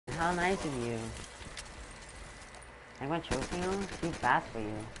how nice of you. I'm gonna choke you? Too fast for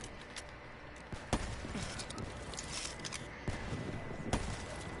you.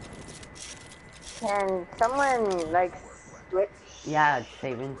 Can someone, like, switch? Yeah,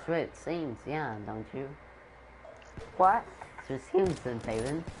 Saban switch seems, yeah, don't you? What? Switch seems then,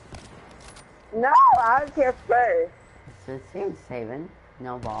 Saban. No, I was here first. Switch seems, Saban.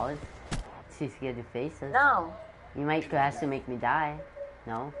 No balls. Too scared to face us. No. You might have to make me die.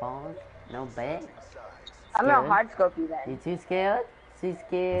 No balls. No bet. I'm gonna hard scope you then. You too scared? Too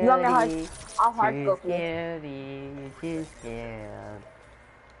scared. You want me I'll hard Too scope you. scared. You too scared.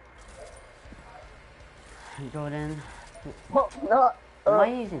 Jordan. Oh, no. Why are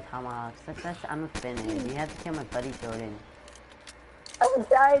you using tomahawks? I'm offended. You have to kill my buddy Jordan. I'm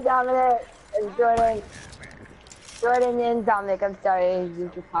sorry, Dominic. And Jordan. Jordan and Dominic, I'm sorry. You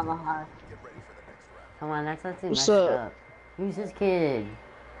used the tomahawk. Come on, that's not too messed up. Who's this kid?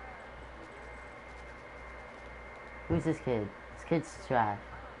 Who's this kid? This kid's trash.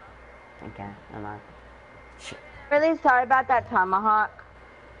 Okay, never mind. Really sorry about that tomahawk.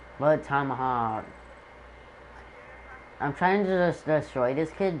 What tomahawk? I'm trying to just destroy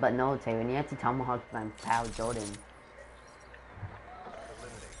this kid, but no, Taylor, you have to tomahawk my pal Jordan.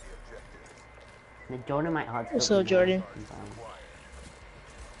 The Jordan might hard. What's up, Jordan?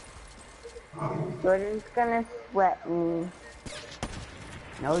 Jordan's gonna sweat me.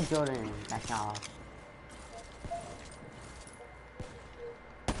 No, Jordan, that's all.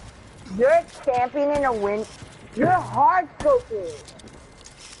 You're camping in a wind. You're hard scoping.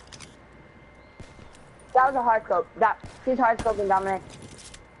 That was a hard scope. She's hard scoping, Dominic.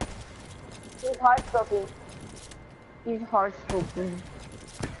 She's hard scoping. She's hard scoping.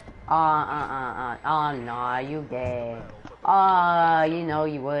 Oh no, you gay. Oh, you know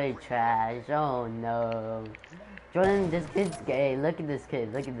you would trash. Oh no. Jordan, this kid's gay. Look at this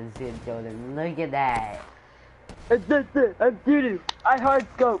kid. Look at this kid, Jordan. Look at that. I'm doo-doo. I hard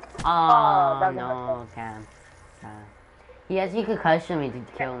scope. Oh no, Cam. He has you concussion me to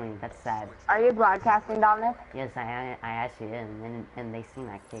kill me. That's sad. Are you broadcasting, Dominic? Yes, I actually am, and they seen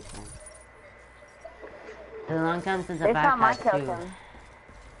that kick, man. It's been a long time since I've broadcast too.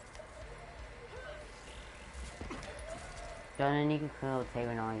 Jordan, you can kill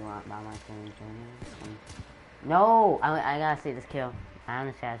Taylor all you want by my phone, Jordan. No! I gotta see this kill. I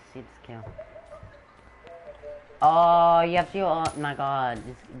honestly have to see this kill. Oh, you have to, oh my god,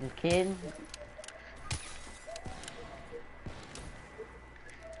 this kid.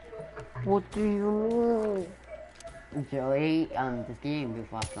 What do you mean? Joey, this game is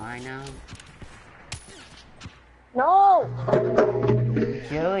offline now. No!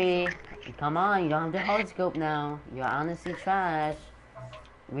 Joey, come on, you don't have the hard scope now. You're honestly trash.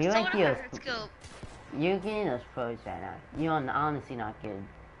 We like you. You're getting us pros right now. You're honestly not good.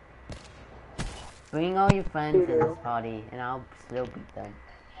 Bring all your friends in this party, and I'll still beat them.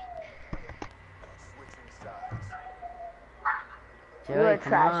 Joey, you're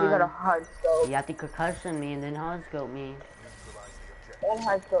trash. You got a hard scope. You have to concussion me and then hard scope me. And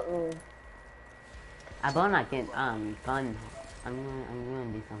hard scope me. I better not get fun. I'm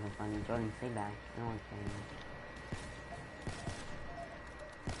gonna do something funny. Jordan, stay back. No one's saying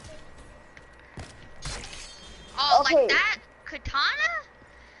that. Oh, okay. Like that? Katana?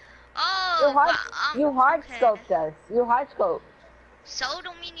 Oh, you hard scoped us. You hard scope. So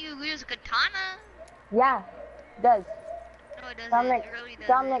don't mean you use a katana? Yeah, it does. No, it doesn't. Dominic, it really doesn't.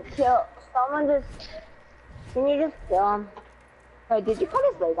 Dominic, kill. Someone just. Can you just kill him? Wait, did you cut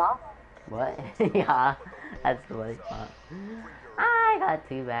his leg off? What? Yeah, that's the worst part. I got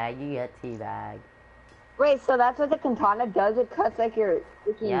teabag. You got teabag. Wait, so that's what the katana does? It cuts like your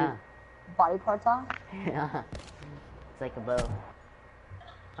body parts off? Yeah. It's like a bow.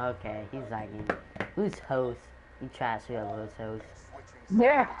 Okay, he's lagging. Who's host? You trash, we have host.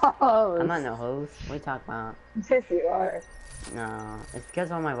 You're host. I'm not no host. What are you talking about? Yes, you are. No, it's because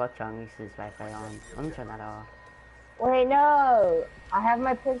all my webcam uses Wi-Fi on. Let me turn that off. Wait, no. I have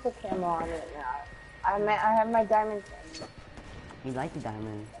my pixel camera on it now. I have my diamond camera. You like the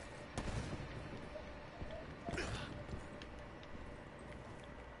diamond.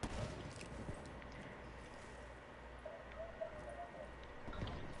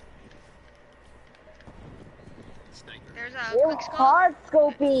 There's a quick scope. Hard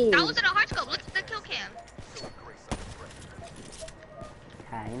scoping. That wasn't a hard scope. Look at the kill cam.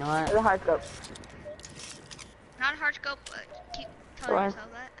 Okay, you know what? It's a hard scope. Not a hard scope, but keep telling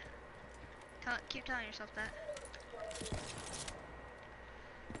yourself that. Keep telling yourself that.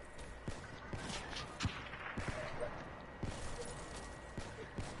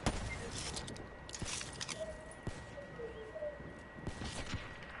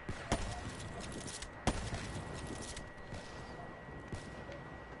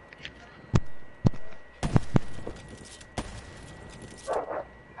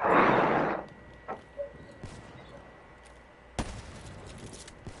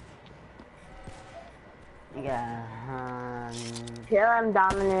 Yeah. PLM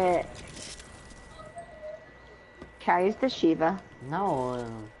dominant. Carries the Shiva. No.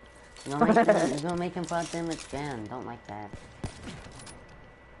 You're gonna make him put them again. Don't like that.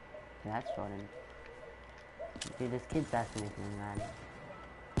 Yeah, that's Jordan. Dude, this kid's asking me mad.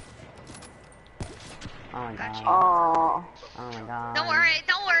 Oh my god. Oh. Oh my god. Don't worry,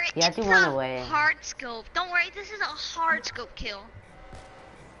 don't worry. He had It's to run a away. hard scope. Don't worry, this is a hard scope kill.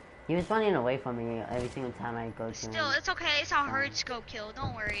 He was running away from me every single time I go to Still, him. it's okay. It's a hard scope kill.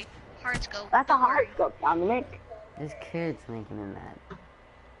 Don't worry. Hard scope. That's a Don't hard worry. scope, Dominic. This kid's making me mad.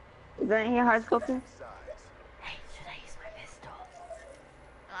 Isn't he a hard scoping? Hey, should I use my pistol?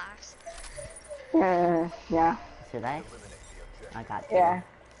 Relax. Yeah. Should I? I got to. Yeah.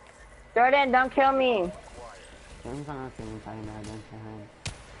 Jordan, don't kill me. Jordan's on us and we're talking about don't kill him.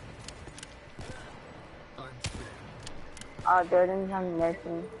 Oh, Jordan's on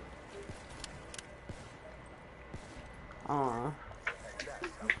nursing. Aw.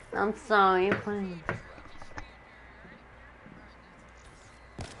 I'm sorry, please.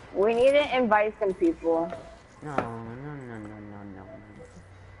 We need to invite some people. No.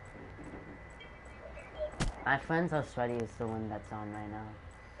 My friend's Australia is the one that's on right now.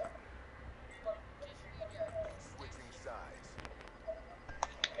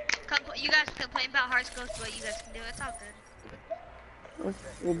 You guys complain about hard scopes, but you guys can do it. It's all good.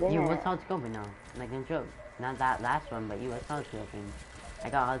 We did You it. was hard scoping now. Like no joke. Not that last one, but you was hard scoping. I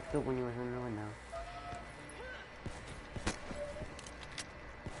got hard scope when you was in the window.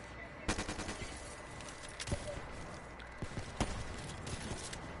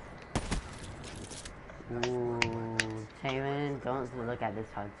 Ooh, Taylor, don't look at this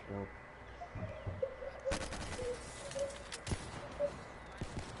hard scope.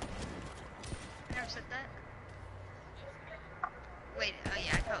 I never said that. Wait, oh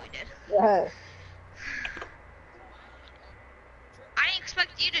yeah, I probably did. Yeah. I didn't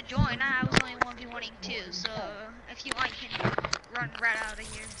expect you to join. I was only 1v1ing too, so if you want, you can run right out of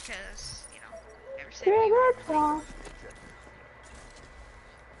here because, you know, never said you.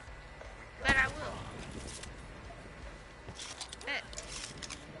 But I will.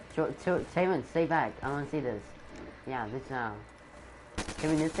 Taylor, stay back. I want to see this. Yeah, this now.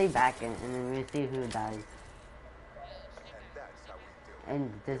 Can we just stay back and then we'll see who dies.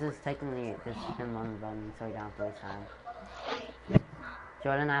 And this is technically just him on the button, so we don't have to waste time.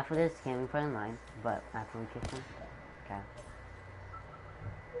 Jordan, after this, can we put in line? But after we kick him? Okay.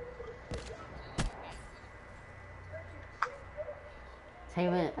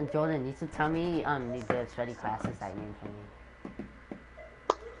 Taylor and Jordan, you should tell me the study classes that you need for me.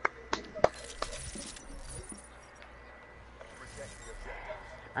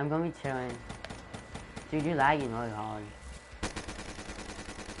 I'm gonna be chilling. Dude, you're lagging really hard.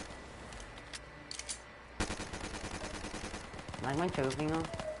 Like my trigger finger?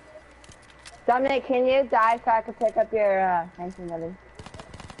 Dominic, can you die so I can pick up your 1911?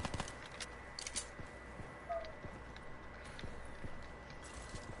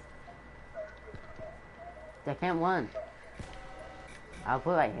 They can't win. I'll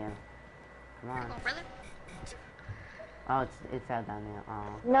put right here. Come on. Come on, brother. Oh, it's out down there.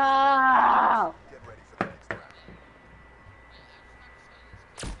 Oh. No!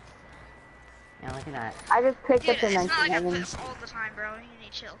 Yeah, look at that. I just picked Dude, up the it's not like I 1911. put this all the time, bro. You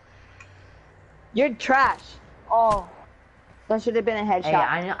need to chill. You're trash. Oh. That should have been a headshot. Hey,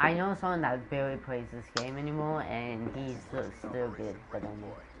 I know someone that barely plays this game anymore, and he's still good, but I'm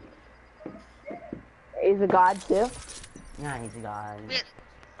He's a god too. yeah, he's a god. Wait,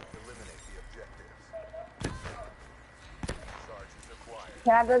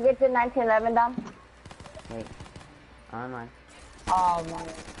 Can I go get the 1911, Dom? Wait, I'm on. Oh man.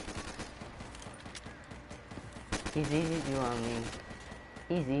 He's easy to on me.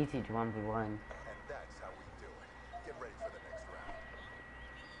 He's easy to 1v1. And that's how we do it. Get ready for the next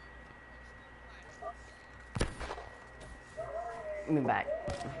round. Give me back.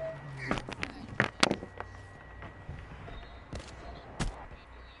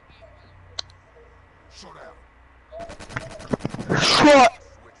 Showdown. Shit.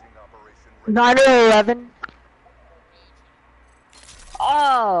 Switching operation. 911.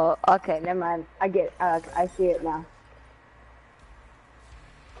 Oh, okay, never mind. I get it. I see it now.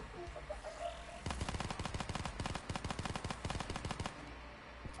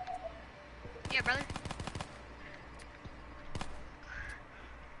 yeah, brother. And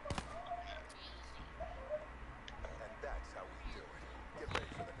that's how we do it. Get ready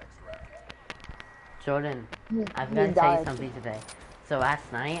for the next round. Jordan, I've You got to tell you died. something today. So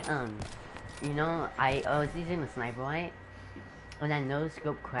last night, you know, I was using the sniper light, and I no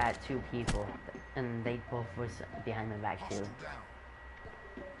scope cracked 2 people. And they both was behind my back too.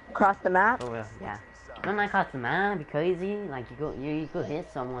 Across the map? For real, yeah. I'm not across the map, be crazy. Like you go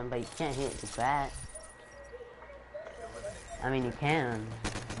hit someone, but you can't hit the grass. I mean you can,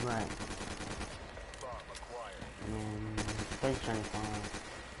 but man, it's trying to fall.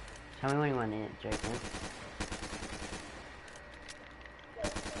 Tell me when you want it, Jacob.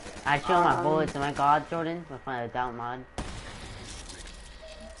 I show my bullets. Oh my god, Jordan, with my doubt mod.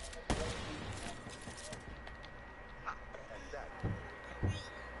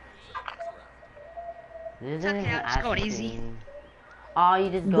 This isn't okay, I'm just going easy. Oh, you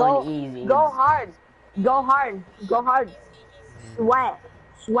just going easy. Go hard. Go hard. Go hard. Sweat.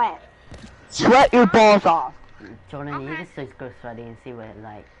 Sweat. Sweat your balls off. Jordan, you just go sweaty and see what it's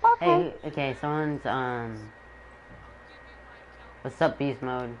like. Okay. Hey, okay, someone's, what's up, beast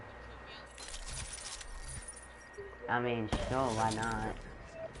mode? I mean, sure, why not?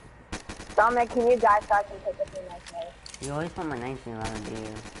 Dominic, can you die so I can pick up your knife later? You always want my 1911, do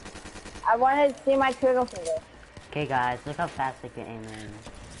you? I wanted to see my trigger finger. Okay, guys, look how fast I can aim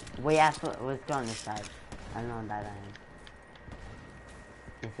in. Wait, let's go on this side. I don't know on that end.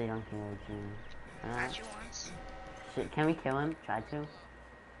 If they don't kill you. Got you once. Shit, can we kill him? Try to?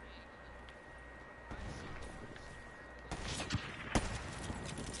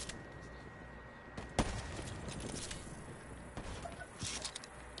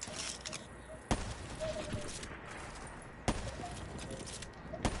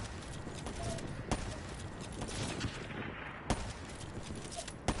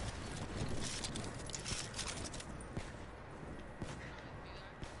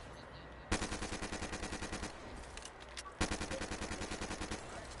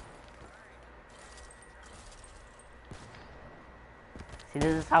 See,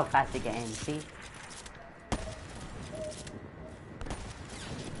 this is how fast it gets in, see?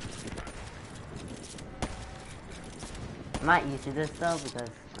 I'm not used to this though, because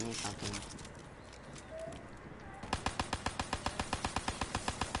I need something.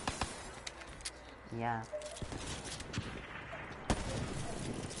 Yeah.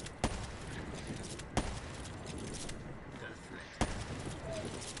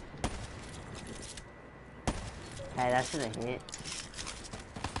 Hey, that should've hit.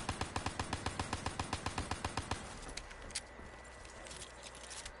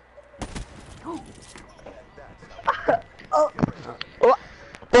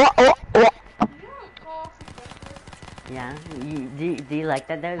 Yeah, do you like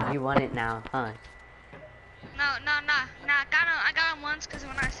that though? You want it now, huh? No, I got him once because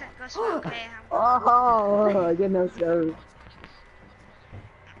when I said go swim, okay. Oh, you know so.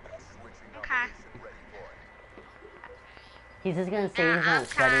 Okay. He's just gonna say he's not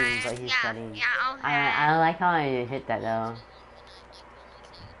sweating, but he's sweating. Yeah, okay. I like how I hit that though.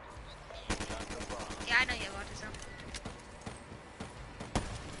 Yeah, I know you have autism.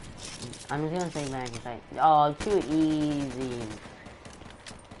 I'm just gonna say man, cause oh, too easy.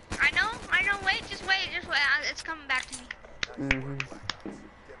 I know, wait, just wait. It's coming back to me.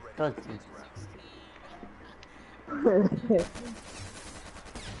 Go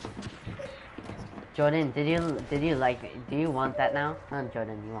Jordan, did you like it? Do you want that now? No,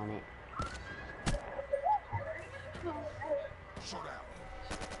 Jordan, you want it.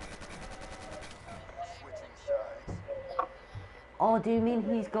 Oh, do you mean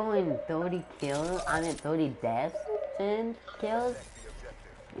he's going 30 kills? I mean 30 deaths and kills?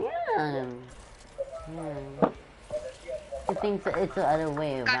 Yeah. Yeah. He thinks it's the other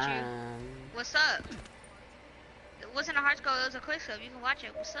way around. Got you. What's up? It wasn't a hard scope, it was a quick scope. You can watch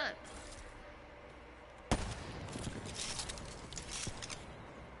it. What's up?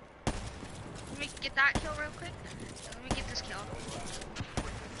 Let me get that kill real quick. Let me get this kill.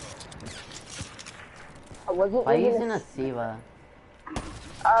 Why are you using a Siva?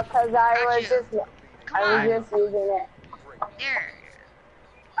 Cause I was just using it. There.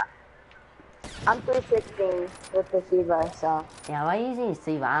 I'm 316 with the Siva, so. Yeah, why are you using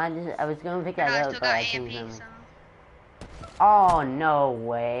Siva? I was gonna pick that up, but I changed him. So. Oh, no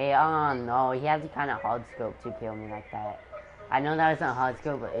way. Oh, no. He has the kind of hard scope to kill me like that. I know that wasn't a hard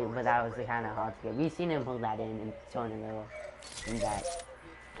scope, but that was the kind of hard scope. We've seen him pull that in and throw in a little in that.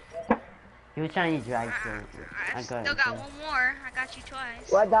 He was trying to use drag scope. I still got one more. I got you twice.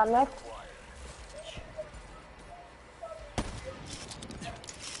 What, Dominic?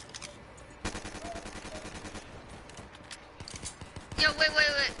 Yo, wait.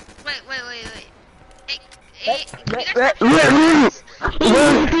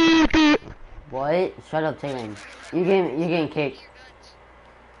 What? Shut up, Taylor. You getting kicked.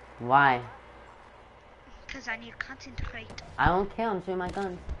 Why? Because I need to concentrate. I don't care, I'm shooting my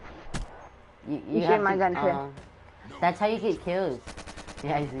gun. You shoot my gun too. That's how you get kills.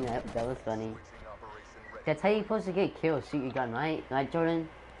 Yeah, I see that. That was funny. That's how you're supposed to get kills. Shoot your gun, right? Like Jordan.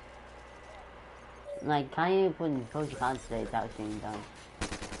 Like, how you supposed to concentrate without shooting your gun?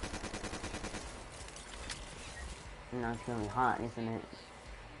 No, it's gonna be hot, isn't it?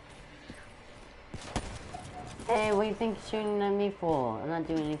 Hey, what do you think you're shooting at me for? I'm not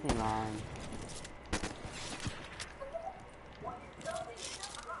doing anything wrong.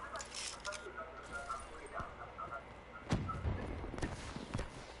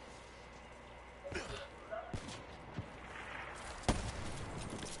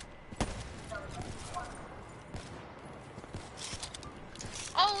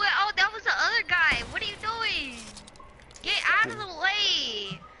 Oh, that was the other guy. What are you doing? Get out of the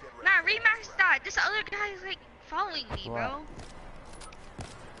way. Nah, remax that. This other guy is like following me, bro.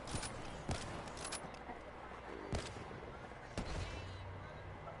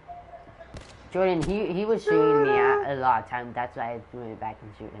 Jordan, he was shooting me a lot of times. That's why I threw it back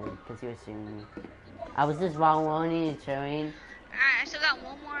and shoot him, because he was shooting me. I was just wrong warning and showing. Alright, I still got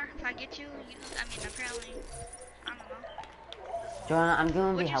one more. If I get you, apparently, I don't know. Jordan, I'm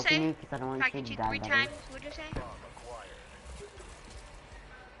going to be helping you because I don't want if you I to get you die. 3 times, what'd you say?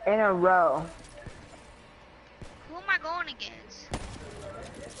 In a row. Who am I going against?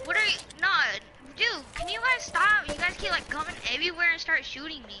 What are you? No, dude, can you guys stop? You guys keep like coming everywhere and start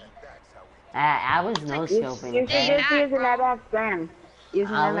shooting me. I was no scoping. You should just use an MX gun. Use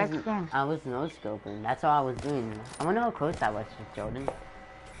an I MX gun. was no scoping. That's all I was doing. I wonder how close I was with Jordan.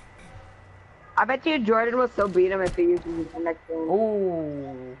 I bet you Jordan will still beat him if he uses his MX gun.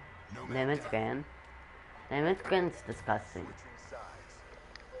 Ooh. The MX gun. The MX gun's disgusting.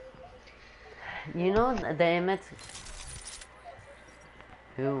 You know the MX...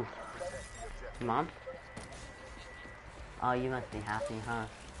 Who? Mom? Oh, you must be happy, huh?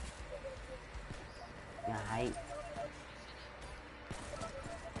 Your height.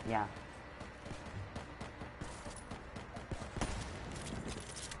 Yeah.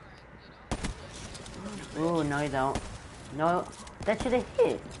 Ooh, no you don't. No, that should have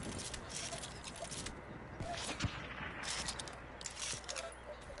hit.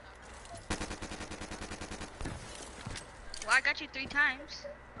 Well, I got you 3 times.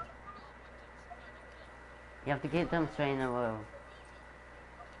 You have to get them straight in a row.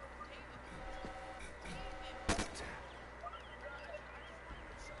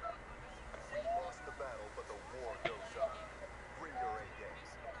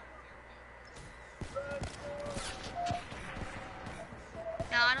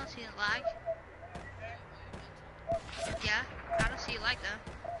 No, I don't see the lag. Yeah, I don't see lag though.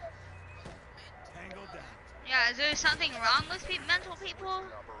 Yeah, is there something wrong with mental people?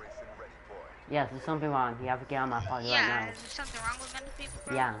 Yes, there's something wrong. You have to get on my phone right now. Yeah, is there something wrong with mental people,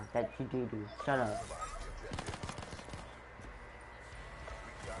 bro? Yeah, that you do. Shut up.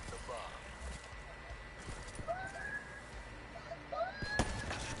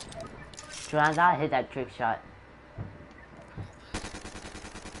 So I gotta hit that trick shot.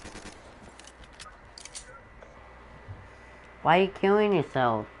 Why are you killing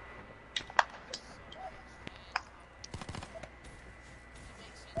yourself?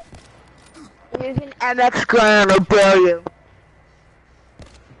 Use an MX gun, I dare you.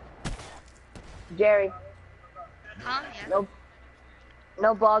 Jerry. Huh? Yeah. Nope.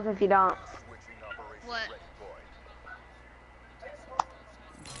 No balls if you don't. What?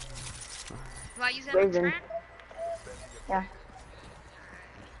 Do I use that Raven. friend? Yeah.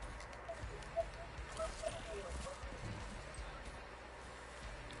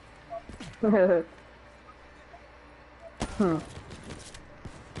 Let's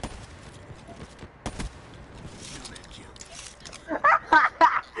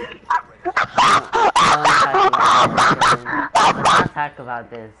not talk about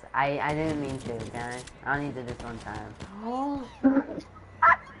this. I didn't mean to, okay? I only did this one time.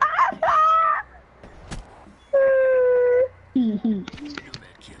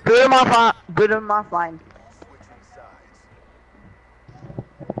 Boot him offline. Boot him offline.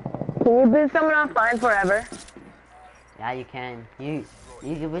 Can you boot someone offline forever? Yeah, you can. You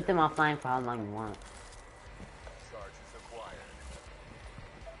can put them offline for how long you want.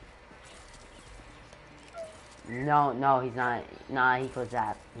 No, he's not. Nah, he closed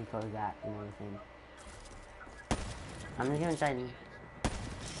that. He closed that and everything. I'm just gonna try to...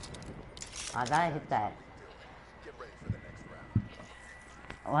 I gotta hit that.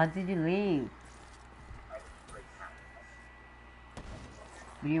 Why did you leave?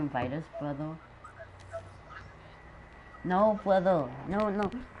 Will you invite us, brother? No, brother.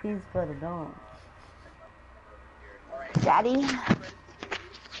 No. Please, brother, don't. Daddy?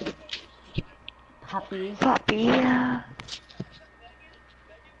 Puppy. Puppy.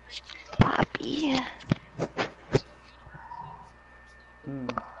 Puppy.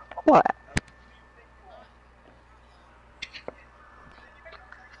 What?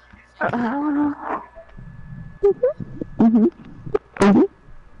 I don't know.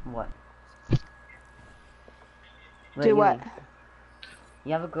 What? Do what?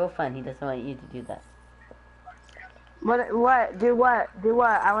 You have a girlfriend. He doesn't want you to do that. What? Do what? Do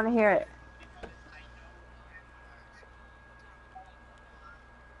what? I want to hear it.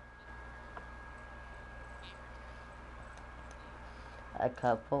 A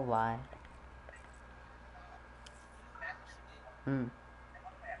couple. Why?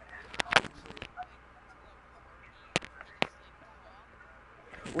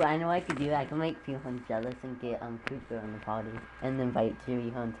 Well, I know I could do that. I can make people jealous and get Cooper on the party, and invite Jerry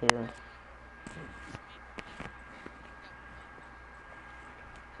home too.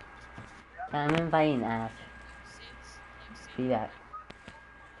 I'm inviting Ash. Be back.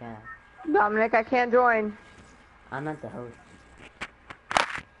 Yeah. Dominic, I can't join. I'm not the host.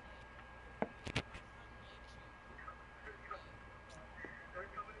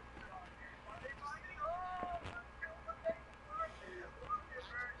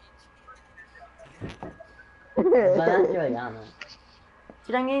 But that's Juliana.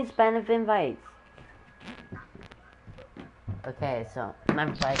 Dude, I'm getting spam of invites. Okay, so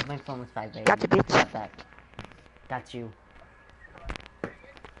my phone was vibrating. Gotcha, bitch. Got that. Got you.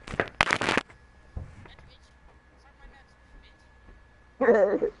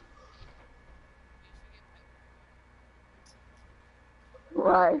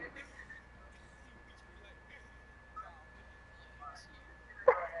 Why?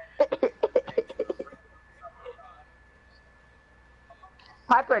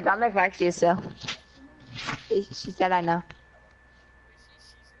 Piper, Dominic likes you, so. She said I know.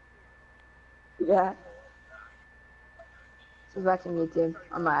 Yeah. She's watching YouTube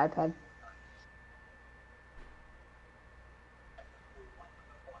on my iPad.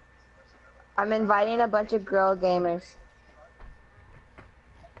 I'm inviting a bunch of girl gamers.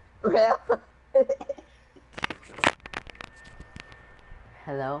 Real?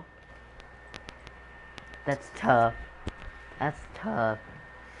 Hello? That's tough. That's tough.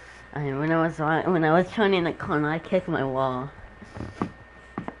 I mean, when I was turning the corner, I kicked my wall.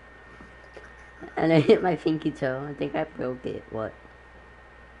 And I hit my pinky toe. I think I broke it. What?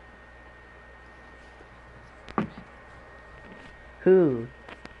 Who?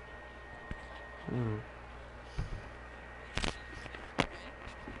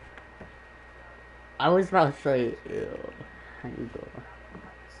 I was about to say, ew. How you go?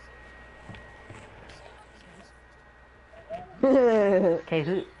 Okay,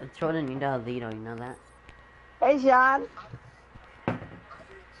 who? Jordan, you know Alito, you know that? Hey, Sean.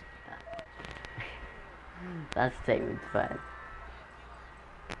 That statement's bad.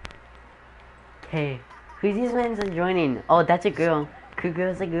 Okay, who's these men are joining? Oh, that's a girl.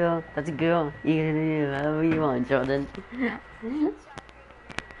 Cougar's a girl. That's a girl. You can do whatever you want, Jordan.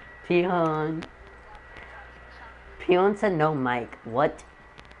 Pion. Pion said no mic. What?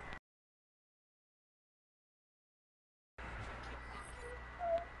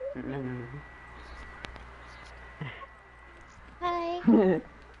 No. Hi.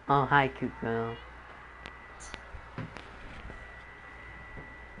 Oh, hi, cute girl.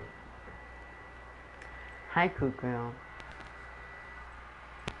 Hi, cute girl.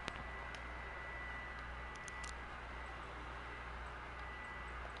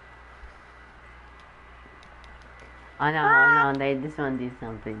 Oh no, they just want to do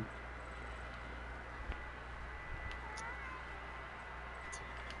something.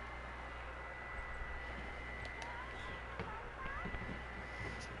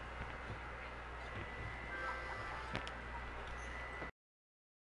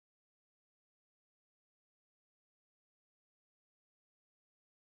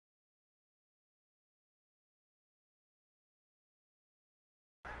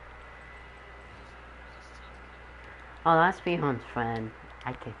 Oh, that's Bihon's friend.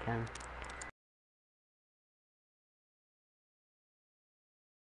 I kick him.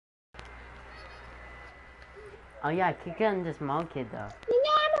 Oh yeah, I kick him this small kid though. You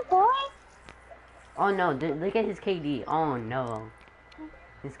know I'm a boy. Oh no, look at his KD. Oh no.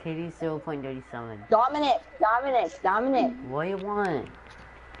 His KD is 0.37. Dominic. What do you want?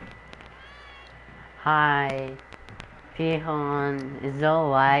 Hi. Pihon. Is it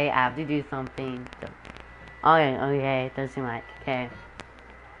alright? I have to do something. Okay, doesn't seem like. Okay.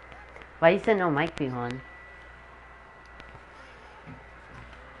 Why you said no mic, Pihon?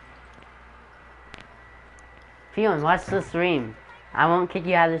 Pihon, watch the stream. I won't kick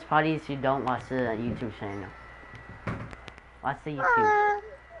you out of this party if you don't watch the YouTube channel. Watch the YouTube.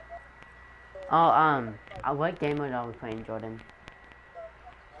 Oh, what game mode are we playing, Jordan?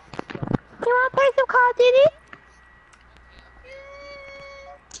 You wanna play some Call of Duty?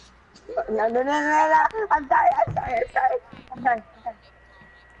 No. I'm sorry.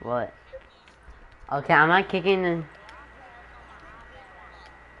 What? Okay, I'm not kicking the...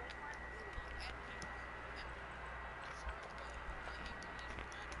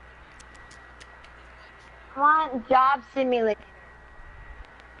 I want Job Simulator.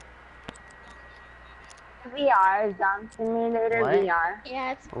 VR, Job Simulator What? VR.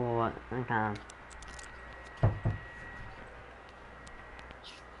 Yeah, it's What? Okay.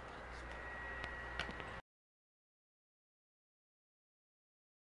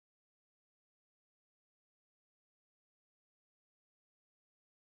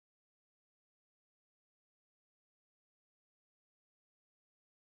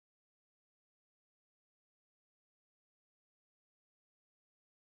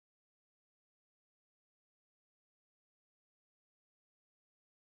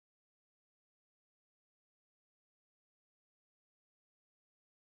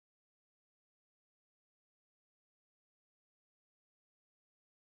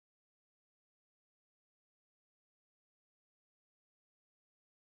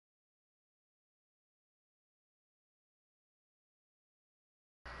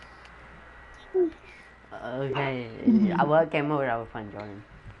 Okay, what game mode are we playing, Jordan?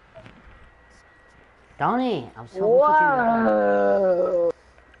 Donnie, I'm so Whoa.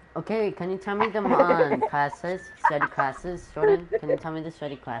 Okay, can you tell me the classes, study classes, Jordan? Can you tell me the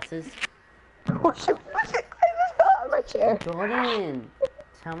study classes? Push it. On my chair. Jordan,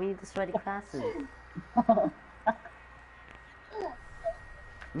 tell me the study classes. No,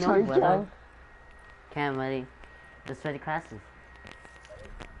 Sorry, brother. Joe. Okay, I'm ready. The study classes.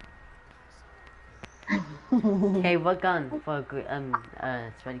 Okay, what gun for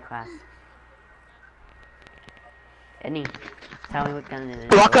study class? Any? Tell me what gun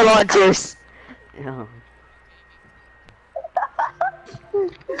it is. rocket launchers. No.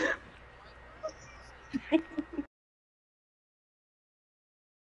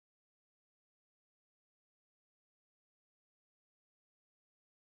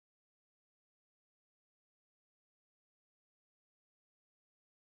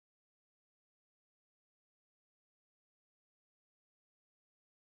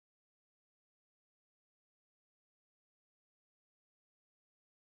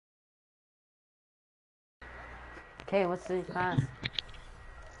 Okay, what's the class?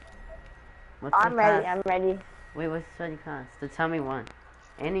 What's the I'm ready. class? I'm ready. Wait, what's the study class? So tell me one.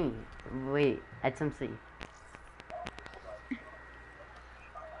 Any. Wait, SMC.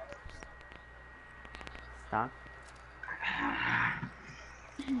 Stop.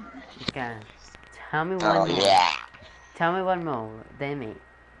 Okay. Tell me one more. Yeah. Tell me one more. They me.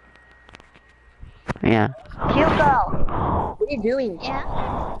 Yeah. Hugo, what are you doing? Yeah.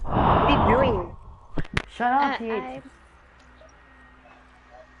 What are you doing? Shut up, TH.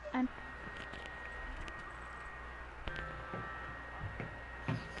 I'm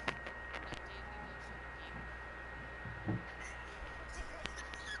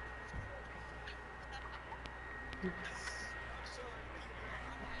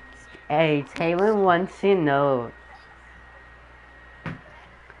Hey, Taylor wants to know.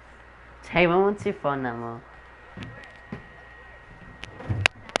 Taylor wants your phone number.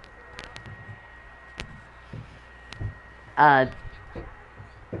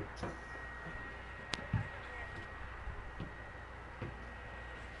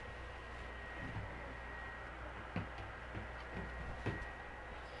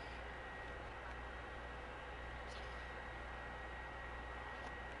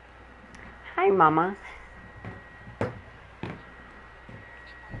 Hi, Mama.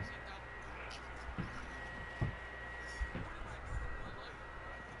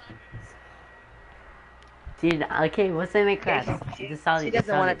 Dude, okay, what's the make class? Just solid, She just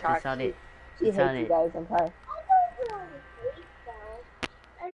doesn't want solid, to talk. just solid. She Just hates you solid. guys. I'm sorry.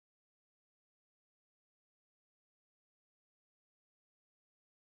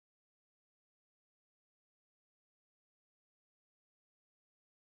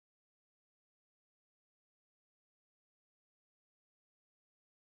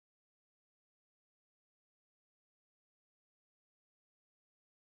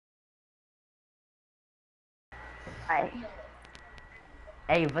 Hi.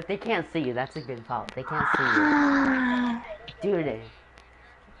 Hey, but they can't see you. That's a good fault. They can't see you.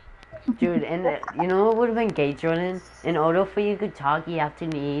 Dude, and you know what would have been gay, Jordan? In order for you to talk, you have to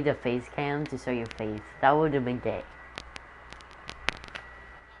need a face cam to show your face. That would have been gay.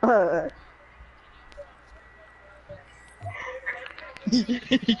 Oh,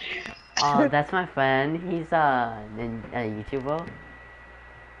 that's my friend. He's a YouTuber.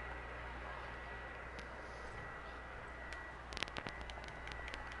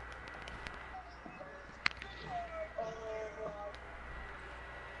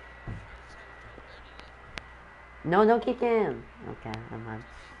 No, don't kick him. Okay, never mind.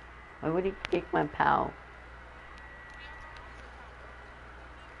 Why would he kick my pal?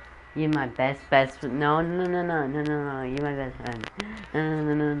 You're my best friend. No, no, no, no, no, no, no. You're my best friend. No,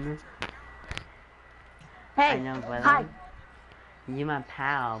 no, no, no. Hey, I know, brother. hi. You're my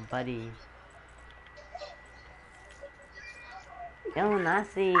pal, buddy. Yo,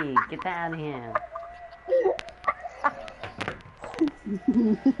 Nazi, get that out of here.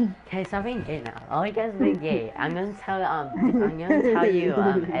 Okay, stop being gay now. All you guys being gay. I'm gonna tell you,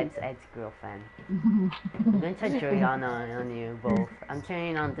 Ed's girlfriend. I'm gonna tell Juliana on you both. I'm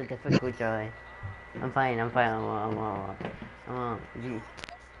turning on the difficult joy. I'm fine. I'm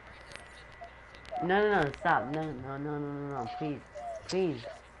no, stop. No, please. Please,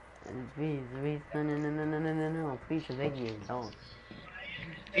 no, please, I beg you, don't.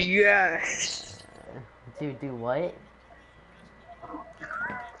 Yes. Do what?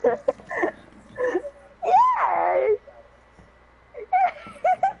 Yes.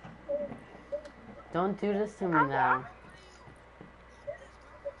 Don't do this to me now.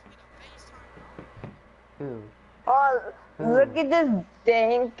 Who? Oh, look at this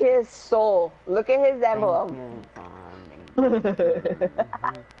dankest soul. Look at his emblem.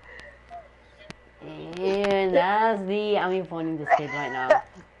 Ew, nasty. I'm reporting this kid right now.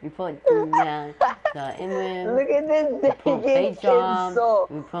 Report the emblem. Look at this Report fake dankest job. soul.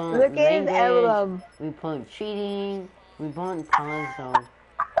 Report Look at his language. emblem. Report cheating. Report console.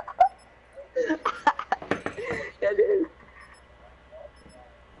 That is.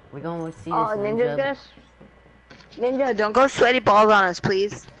 We're gonna see this Oh, Ninja's ninja. gonna. Ninja, don't go sweaty balls on us,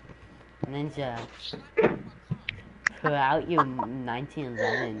 please. Ninja. Pull out your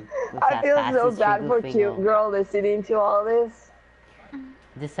 1911 with I that feel so fastest bad trigger for finger. cute girl listening to all this.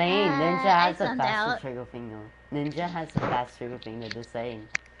 The saying, Ninja has the I found fastest out. trigger finger. Ninja has the fastest trigger finger, the saying.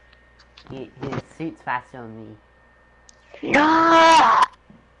 He shoots faster than me. No!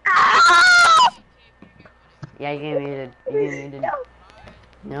 Yeah, you get muted. You get muted.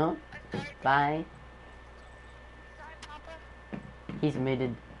 No? Bye. He's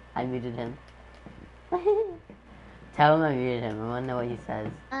muted. I muted him. Tell him I muted him. I wanna know what he says.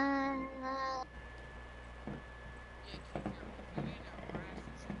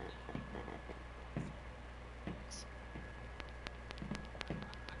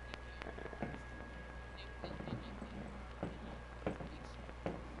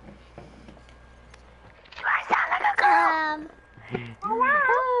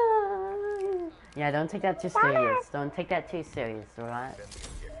 Yeah, don't take that too serious. Don't take that too serious, alright?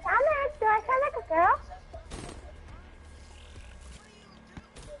 Dominic, do I sound like a girl?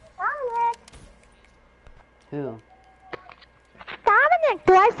 Dominic! Who? Dominic,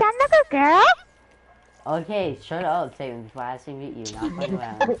 do I sound like a girl? Okay, shut up, Satan, before I actually meet you. Not play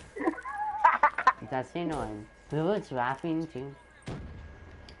around. That's annoying. Who was rapping too?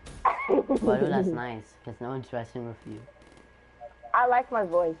 Well, that's nice, because no one's dressing with you. I like my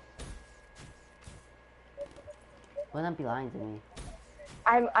voice. Will not be lying to me.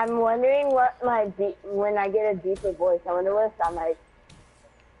 I'm wondering what when I get a deeper voice, I wonder what it sounds like.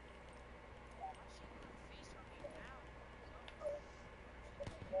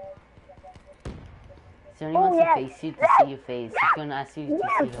 She only wants to face you to see your face. She's gonna ask you to see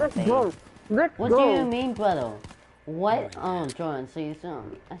her Let's face. go. Let's What go. do you mean, brother? What? Oh, Jordan, so you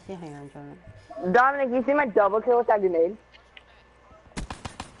sound. I see how you are, Jordan. Dominic, you see my double kill with that grenade?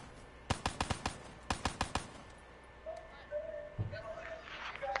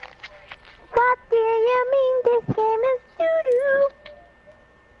 What do you mean this game is doo-doo?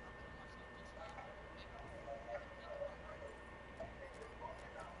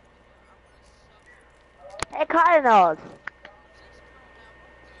 Hey, Cardinals.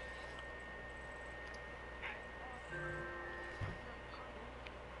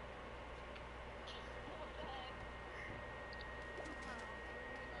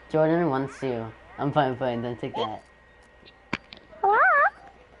 Jordan wants you. I'm fine, don't take that. Hello?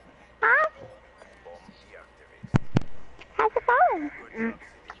 Hi? How's it going?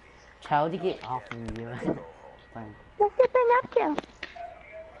 Child, to get off of you. Fine. What's you been up to?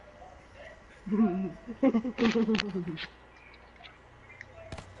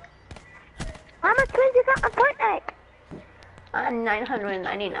 How much wins you got on Fortnite? I'm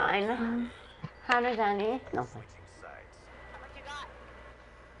 999. How does that need? No.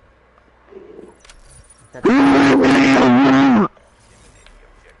 That's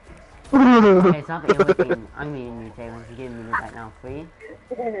okay, stop airwhicking. I'm meeting you, Taylor. You're getting muted right now. 3,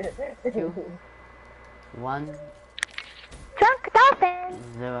 2, 1, Drunk dolphin.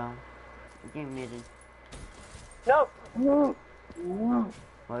 0. You're getting muted. No.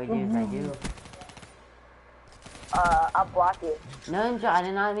 What do you do if I do? I'll block you. No, Ninja, I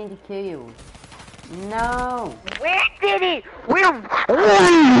did not mean to kill you. No! Where did he? Where?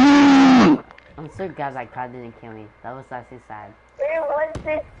 I'm so glad that car didn't kill me. That was actually sad. Where was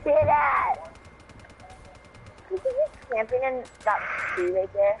this shit at? Is he just camping in that tree right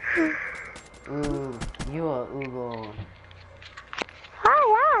there? Ooh, you are Ugo.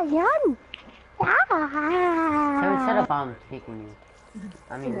 Hi, yum. So shut up, I'm kicking you.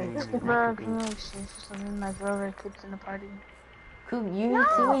 I mean, not kicking you. My brother kids in a party. Cool, you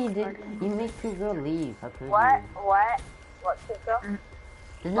see what you did? You made Cool Girl leave. How could What? you? What? What kill girl?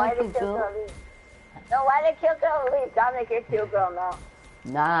 There's Why no did Cool kill Girl. girl leave? No, why did kill girl leave? Dominic, you're kill girl now.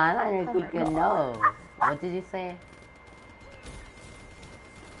 Nah, I'm not gonna kick you, no. What did you say?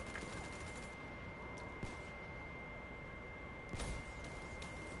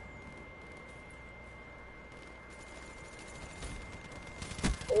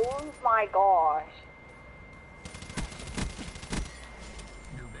 Oh my gosh.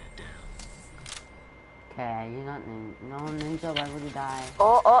 Okay, you're not no Ninja, why would you die?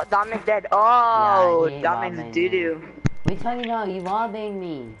 Oh, Dominic's dead. Oh, Yeah, I hate Dominic's robbing, doo-doo. What are you talking about? You wallbanged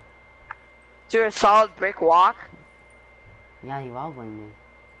me. Through a solid brick walk. Yeah, you wallbanged me.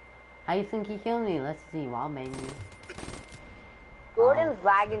 How you think he killed me? Let's see, wallbanged me. Gordon's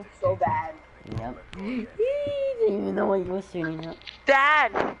lagging so bad. Yep. He didn't even know what you were shooting at.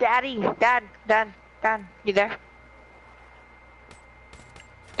 Dad, Daddy, Dad, you there?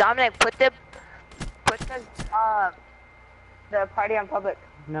 Dominic, put the party on public.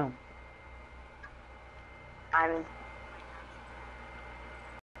 No. I'm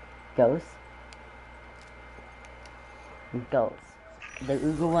Ghost. Ghost. The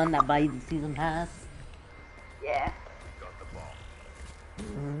Ugo one that buys the season pass. yeah.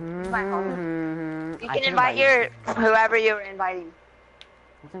 Mm-hmm. You can invite your whoever you're inviting. I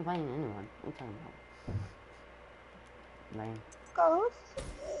wasn't inviting anyone. What are you talking about? Lame. Ghost.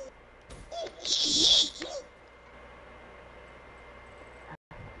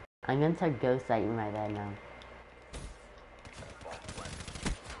 I'm gonna start ghost at you right there now.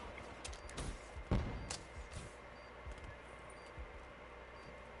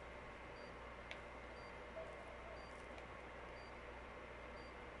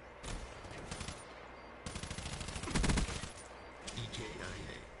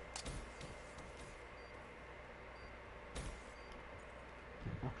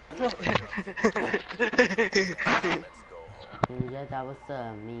 Yeah, that was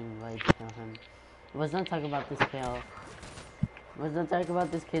a mean way to kill him. Let's not talk about this kill. Let's not talk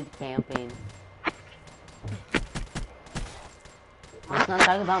about this kid camping. Let's not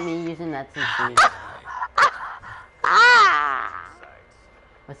talk about me using that CC.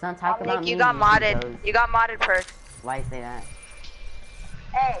 Let's not talk about Dominic, me you got using modded. those. You got modded first. Why you say that?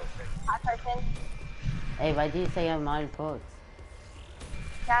 Hey, hi person. Hey, why do you say I'm modded folks?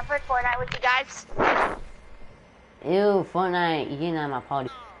 Can I play Fortnite with you guys? Ew, Fortnite, you're getting out of my party.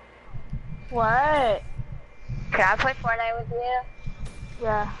 What? Can I play Fortnite with you?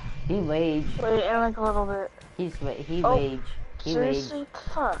 Yeah. He rage. Wait, in like a little bit. He Oh, rage. He rage. Seriously?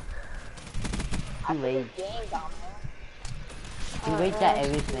 Fuck. He rage. Game, Dominic. He rage at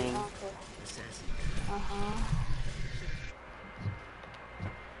everything. Uh-huh.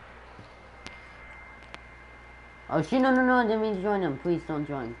 Oh shit, no, I didn't mean to join him. Please don't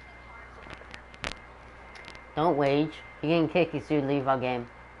join. Don't wage. You're getting kicked as soon as you leave our game.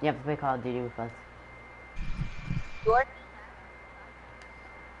 You have to play Call of Duty with us. George?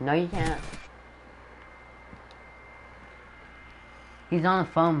 No, you can't. He's on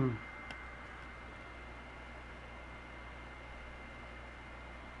the phone.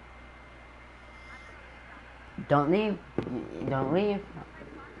 Don't leave. Don't leave.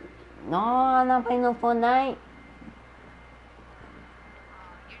 No, I'm not playing no Fortnite.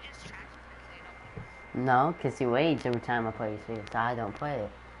 No, because he waits every time I play this, so I don't play it.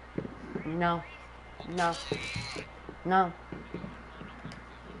 No.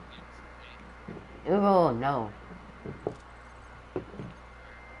 Ugo, no.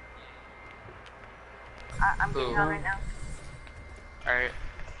 I'm getting on right now. Alright.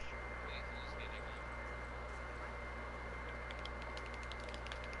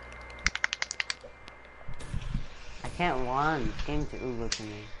 I can't win. This game's Ugo to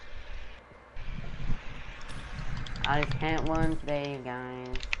me. I just can't win today, guys.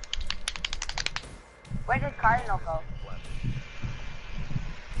 Where did Cardinal go?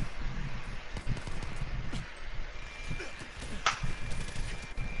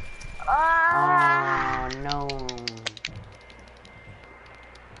 Ah! Oh no.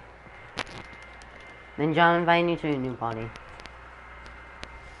 Then John invited you to a new party.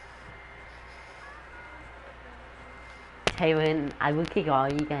 Taylor, I will kick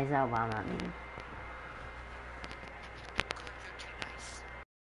all you guys out while not me.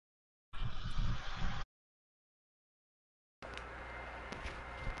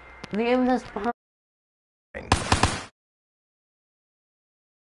 Liam just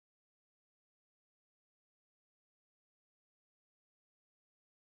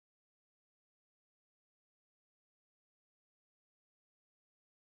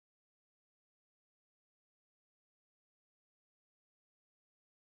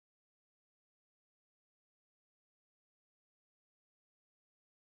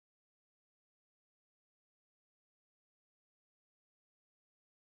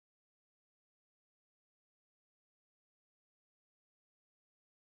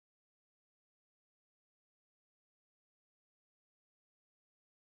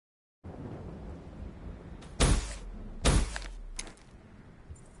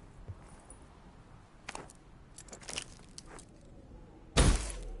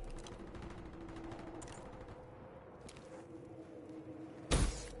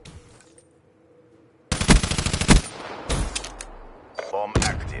Bomb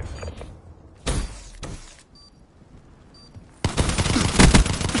active.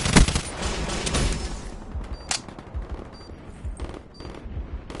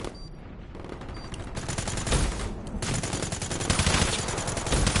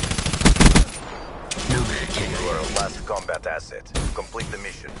 You are a last combat asset. Complete the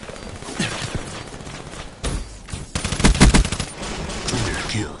mission.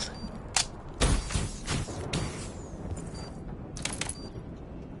 Killed.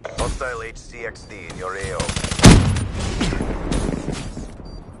 Hostile HCXD in your AO.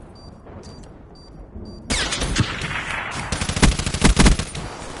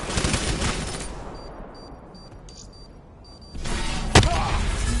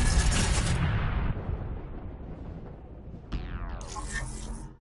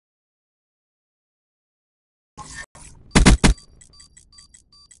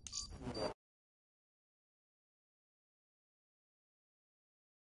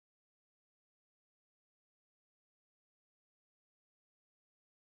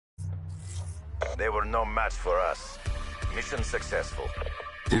 They were no match for us. Mission successful.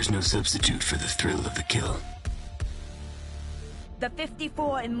 There's no substitute for the thrill of the kill. The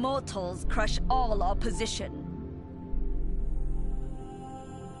 54 Immortals crush all opposition.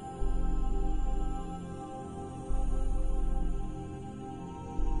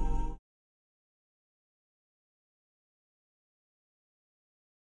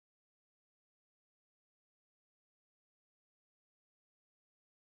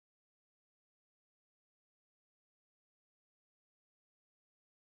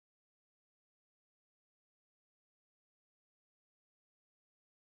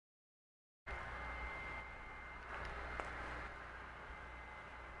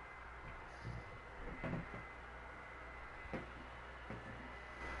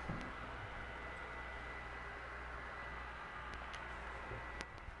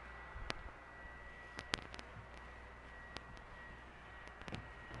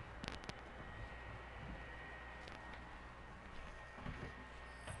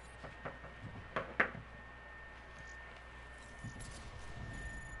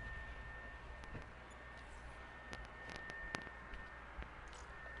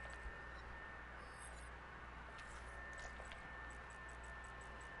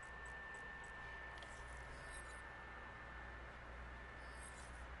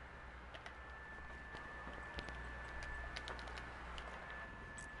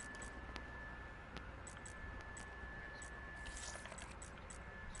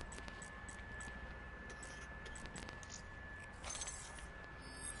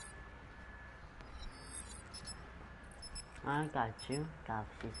 I got you.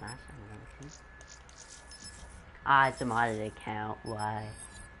 Galaxy Smash. Ah, it's a modded account. Why?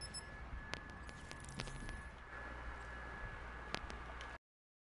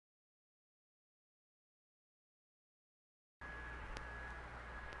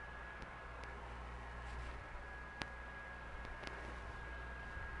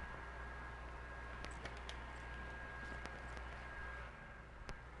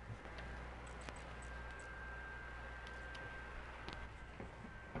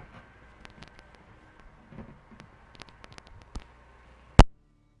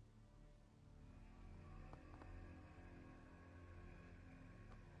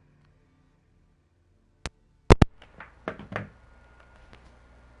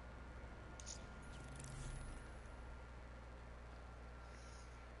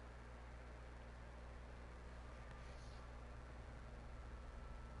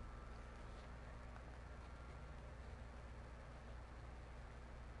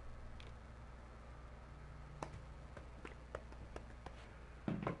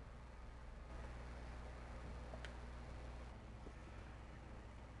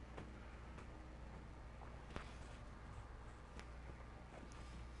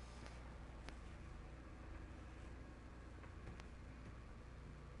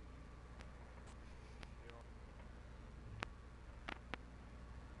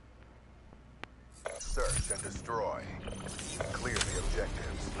 and destroy. Clear the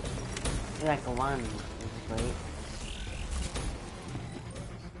objectives. You're like a one. This is great.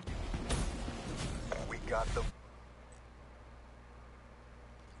 We got the...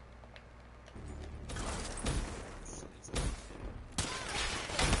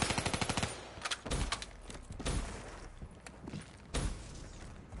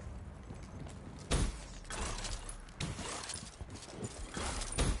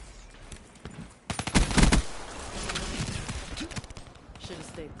 Should've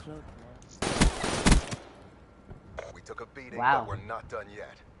stayed close, We took a beating, Wow. but we're not done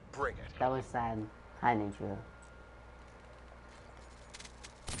yet. Bring it. That was sad. Hi, Nature.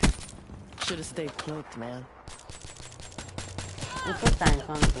 Should've stayed cloaked, man. What's the sign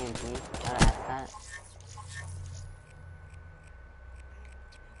on the game, please? Gotta ask that.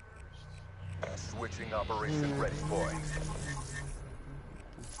 Switching operation ready point.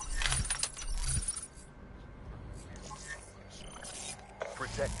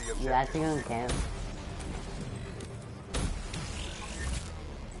 Protect the You actually objective. gonna camp?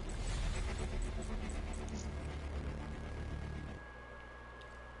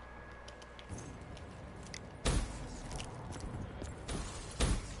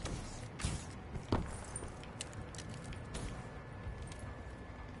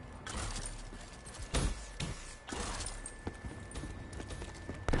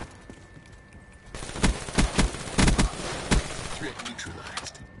 Threat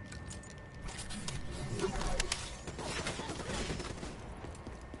neutralized.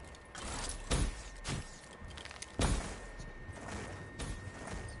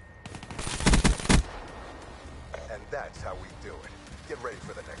 And that's how we do it. Get ready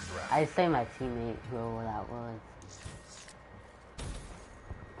for the next round. I say my teammate, whoever that was.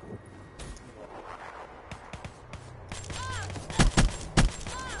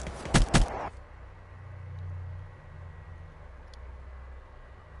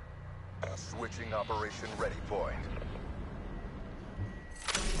 Switching operation ready point.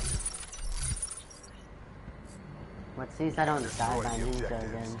 What sees I don't die Destroy by the ninja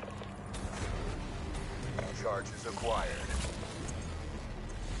objectives. again. Charges acquired.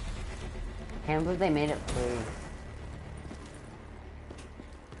 Can't believe they made it free.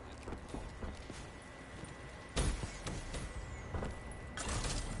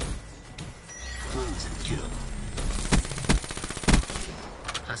 Close and kill.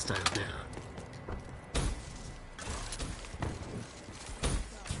 Hostile down.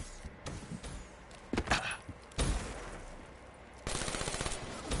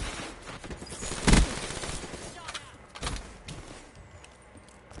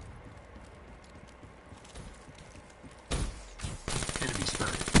 Enemy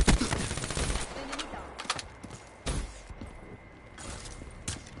spotted.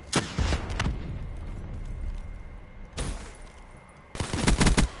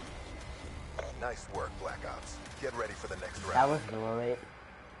 Nice work, Black Ops. Get ready for the next That round. was great.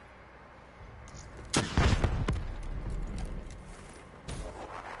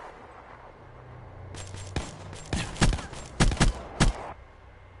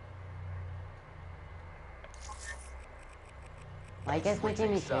 Why you guys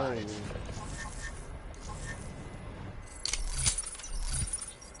making me kill you?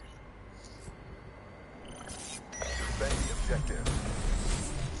 Defend the objective.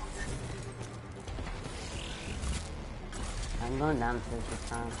 I'm going downstairs this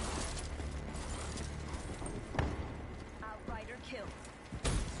time. Outrider kill.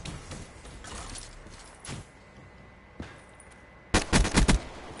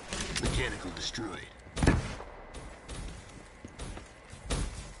 Mechanical destroyed.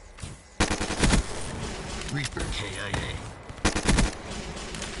 Reaper KIA.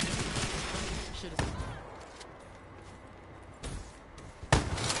 Should've.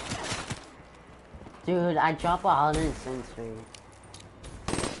 Dude, I drop a holiday sensory.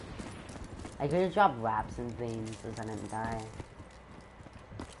 I could have dropped wraps and things so I didn't die.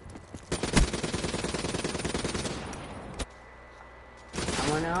 I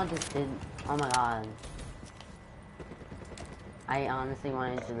wonder how this did. Oh my god. I honestly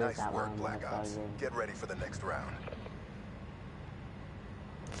wanted to lose Nice that work, one. Black That's Ops. all good. Get ready for the next round.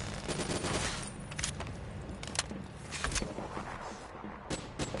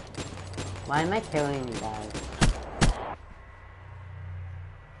 Why am I killing you guys?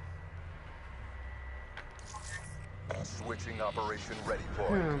 Switching operation ready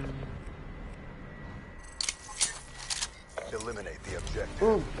point. Eliminate the objective.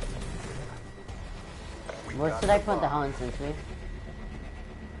 Ooh, We where got should I the put the bomb. Holland sentry?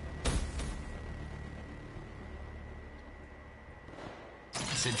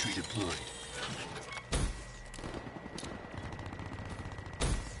 Sentry deployed.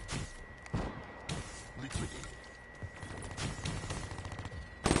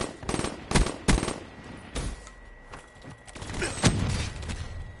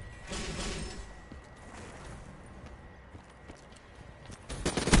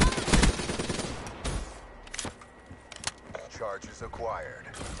 acquired.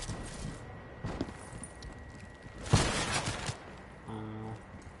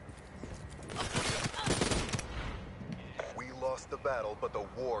 We lost the battle, but the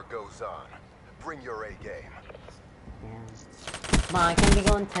war goes on. Bring your A game. Yeah. Come on, I can be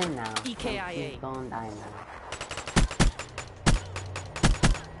going 10 now. EKIA. He's going 9 now.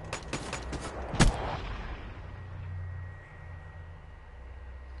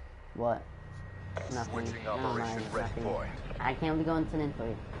 What? Nothing. Switching Never Operation mind. Red Nothing. Point. I can't be going 10 and 3.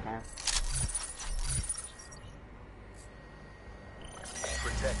 Yeah.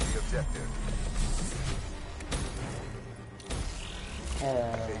 Protect the objective.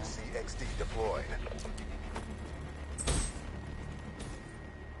 HCXD deployed.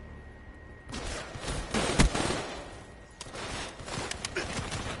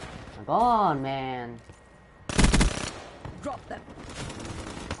 Come on, man. Drop them.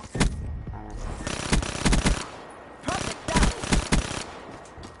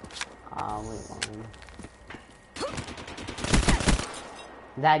 Oh, we won.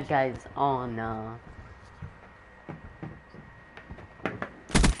 That guy's on,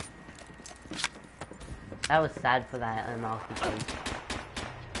 That was sad for that unlucky kid.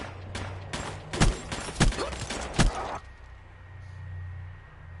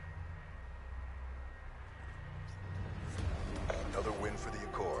 Another win for the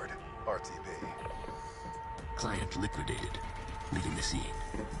Accord. RTB. Client liquidated, leaving the scene.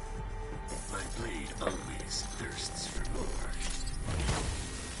 My blade always thirsts for more.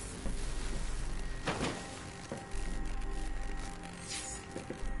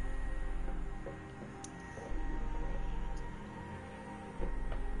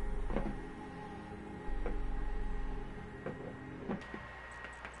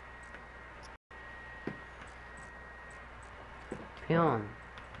 Peon.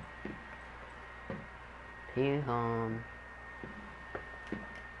 Peon.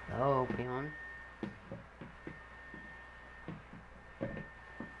 Oh, Peon.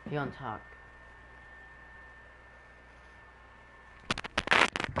 Peon talk.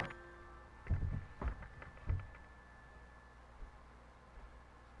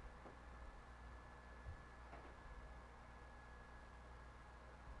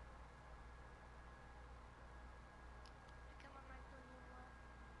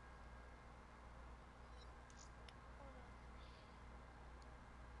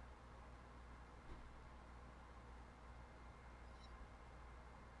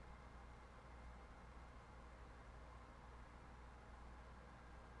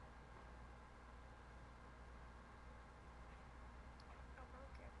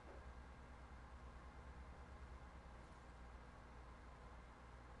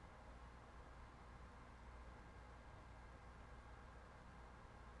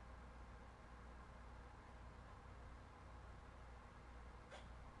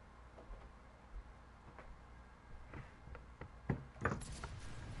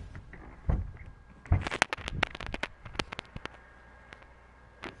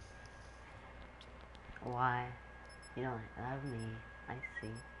 Why? You don't love me. I see.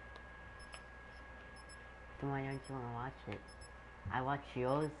 Then why don't you want to watch it? I watch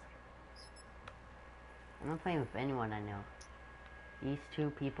yours. I'm not playing with anyone I know. These two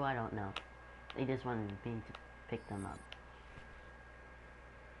people I don't know. They just wanted me to pick them up.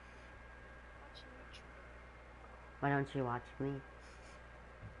 Why don't you watch me?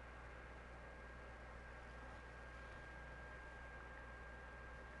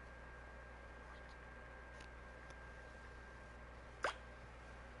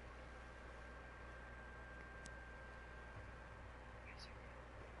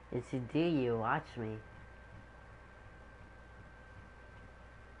 Yes, you do. You watch me.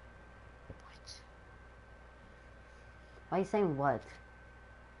 What? Why are you saying what?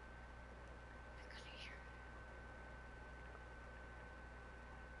 I couldn't hear.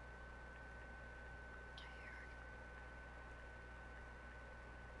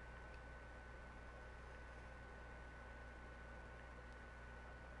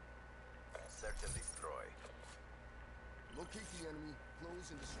 Search and destroy. Locate the enemy, close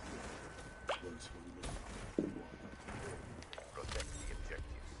and destroy. Protect the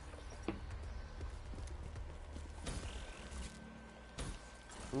objectives.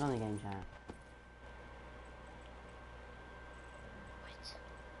 I'm on the game chat.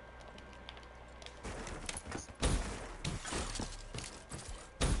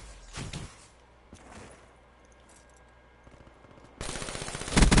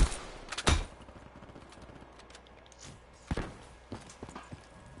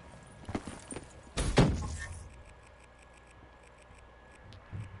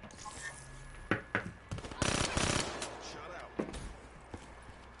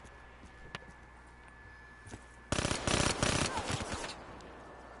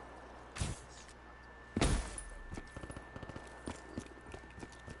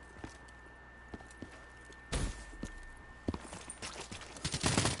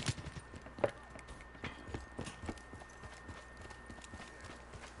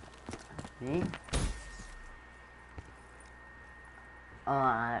 Me? Oh,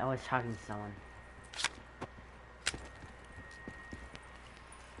 I was talking to someone.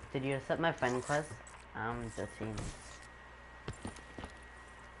 Did you accept my friend request? I'm just seeing.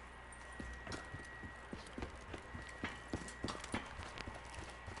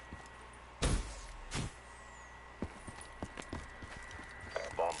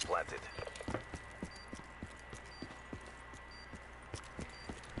 Bomb planted.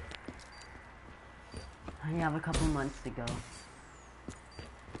 I have a couple months to go.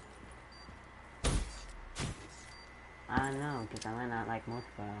 I don't know, because I might not like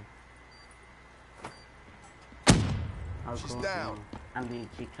multiplayer. How She's cool. down. I'm being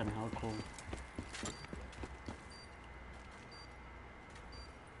cheeked on how cool.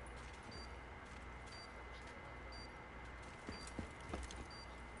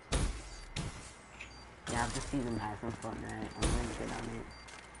 Yeah, I have the season pass on Fortnite. I'm really good on it.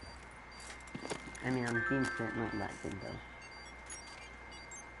 I mean, I'm decent, not that good though.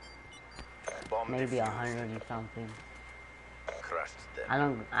 Bomb Maybe defused. 100 or something. Crushed them. I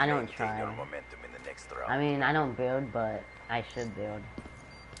don't Maintain try. your momentum in the next round. I mean, I don't build, but I should build.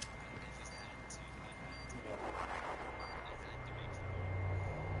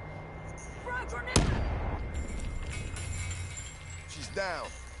 She's down.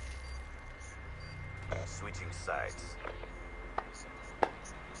 Switching sides.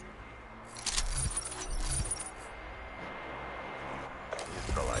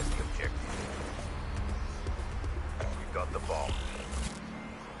 Neutralize the objective. We got the bomb.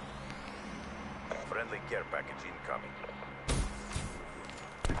 Friendly care package incoming.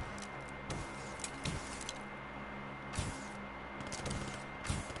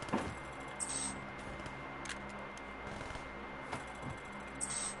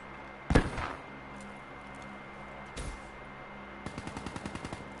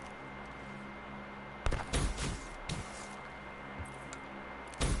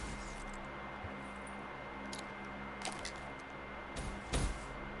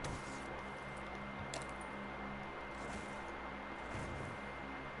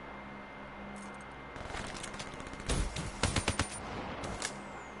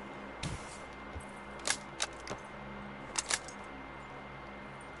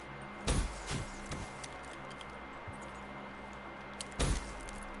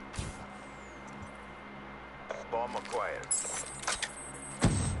 Bomb acquired.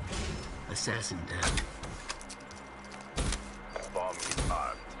 Assassin down. Bomb is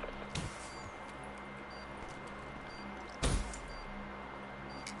armed.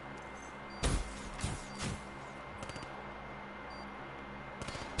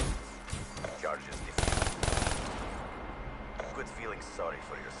 Charges defused. Quit feeling sorry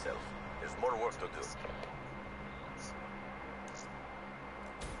for yourself. There's more work to do.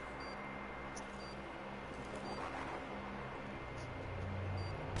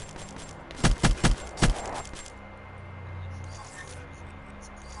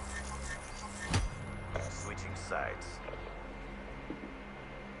 Switching sides.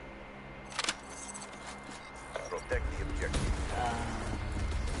 Protect the objective.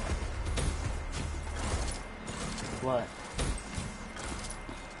 What?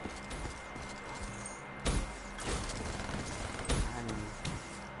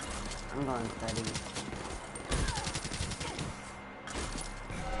 I'm going steady.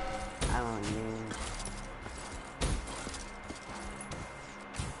 I won't use.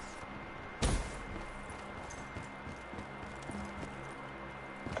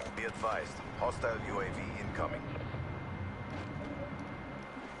 Be advised, hostile UAV incoming.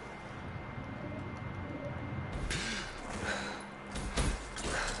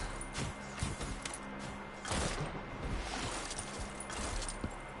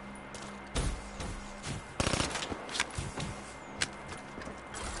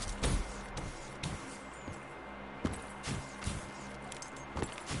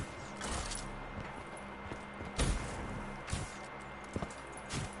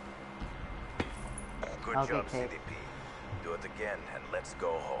 Good Okay, job, Kate. CDP. Do it again and let's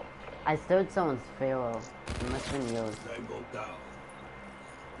go home. I stole someone's Pharaoh. It must have been yours.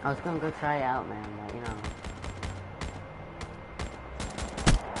 I was gonna go try it out, man, but you know.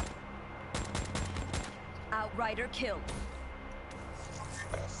 Outrider kill.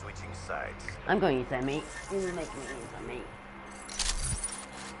 Switching sides. I'm going to use that, mate. You make me use that, mate.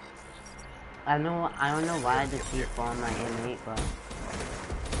 I don't know why the chief on my inmate, but I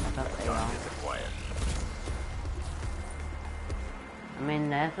thought they all. I mean,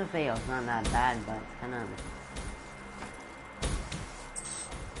 the SSA is not that bad, but it's kind of.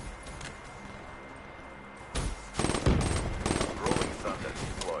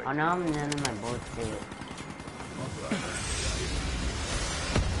 Oh no, none of my bullets do it.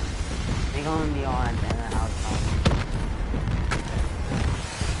 They're gonna be all at the other house.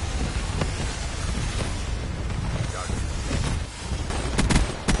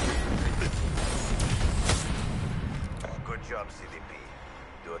 Good job, CDP.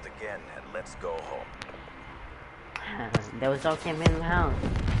 Do it again and let's go home. Those all came in the house.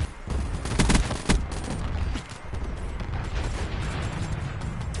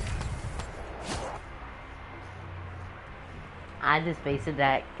 I just basted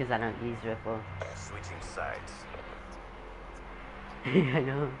that because I don't use Ripple. Switching sides. I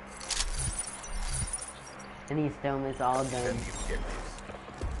know. And he still missed all of them.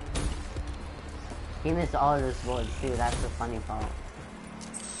 He missed all of those bullets too, that's the funny part.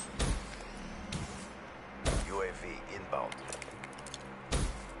 UAV inbound.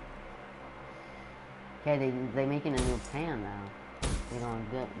 Okay, they making a new plan now.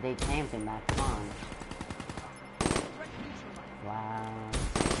 They camping back on. Wow.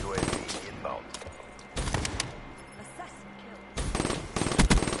 UAV inbound.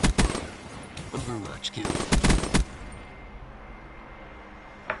 Overwatch kill.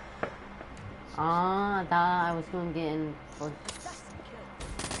 I thought I was going to get in for...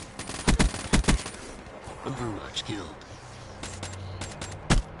 Overwatch killed.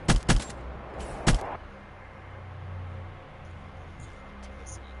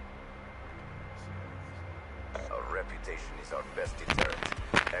 Our reputation is our best deterrent.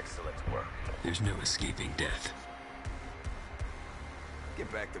 Excellent work. There's no escaping death.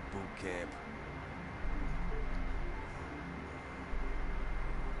 Get back to boot camp.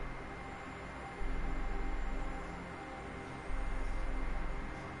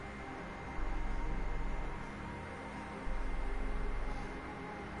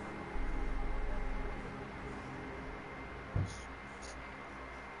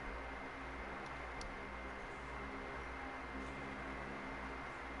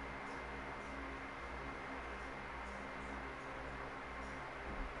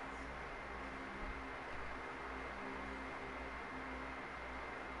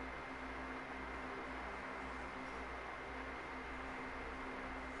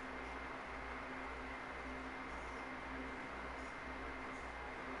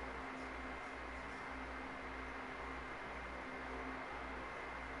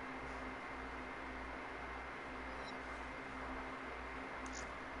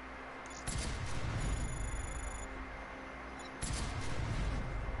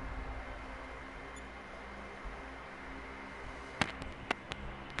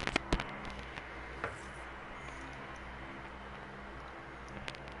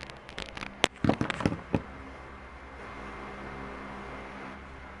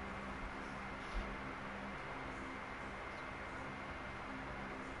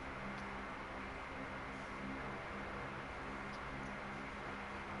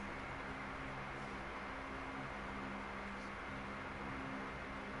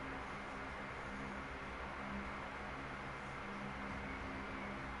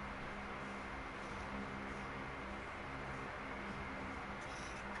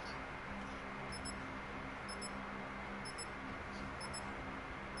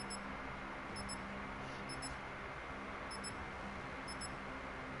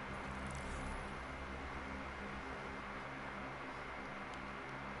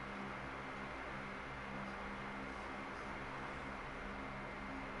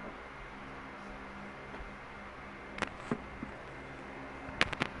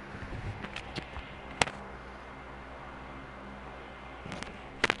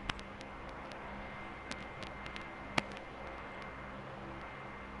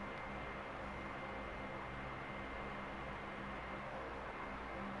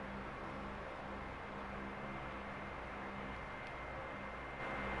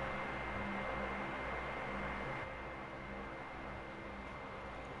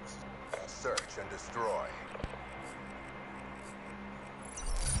 Search and destroy.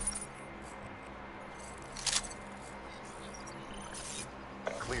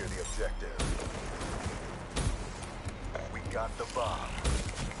 Clear the objective. We got the bomb.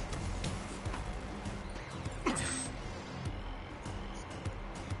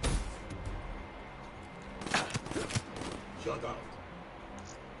 Shut up.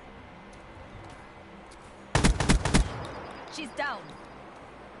 She's down.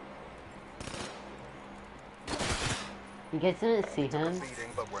 You guys didn't see him?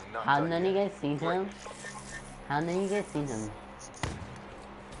 How none of you guys seen him? How none of you guys seen him?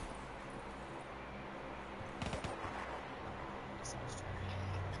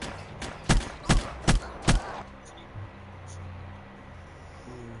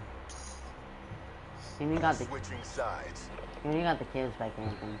 You only got the Switching sides. kills by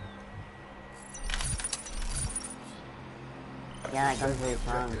camping. Yeah, that gun's really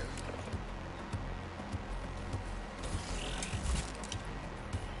strong.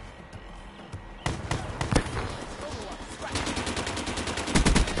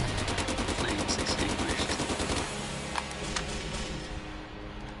 Flames extinguished.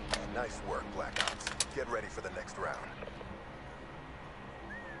 Nice work, Black Ops. Get ready for the next round.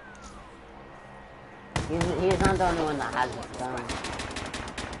 He's not the only one that has this gun.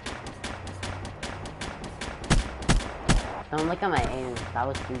 Don't look at my aim. That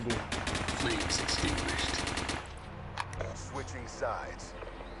was too deep. Flames extinguished. Switching sides.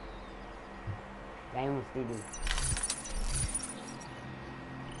 That aim was too deep.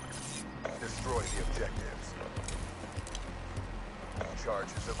 Destroy the objectives.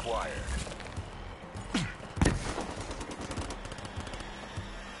 Charges acquired.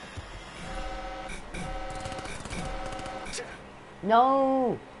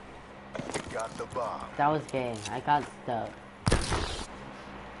 No! Got the bomb. That was gay. I got stuck.